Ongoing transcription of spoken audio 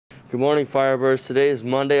Good morning, Firebirds. Today is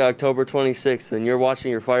Monday, October 26th, and you're watching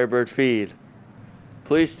your Firebird feed.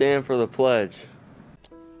 Please stand for the pledge.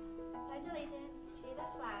 Pledge allegiance to the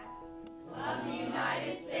flag of the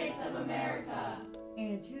United States of America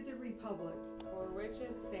and to the republic for which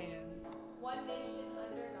it stands, one nation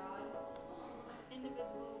under God,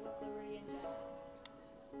 indivisible with liberty and justice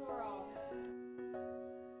for all.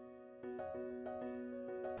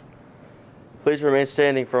 Please remain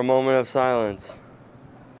standing for a moment of silence.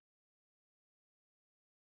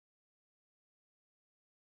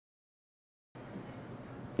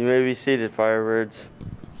 You may be seated, Firebirds.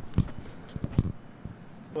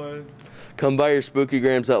 What? Come buy your Spooky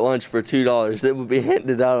Grams at lunch for $2. It will be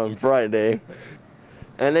handed out on Friday.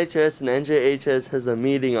 NHS and NJHS has a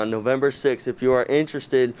meeting on November 6th. If you are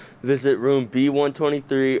interested, visit room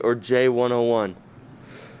B123 or J101.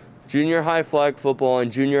 Junior high flag football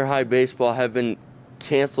and junior high baseball have been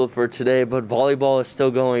canceled for today, but volleyball is still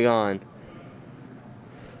going on.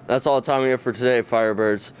 That's all the time we have for today,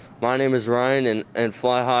 Firebirds. My name is Ryan, and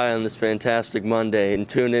fly high on this fantastic Monday, and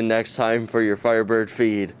tune in next time for your Firebird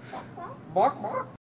feed.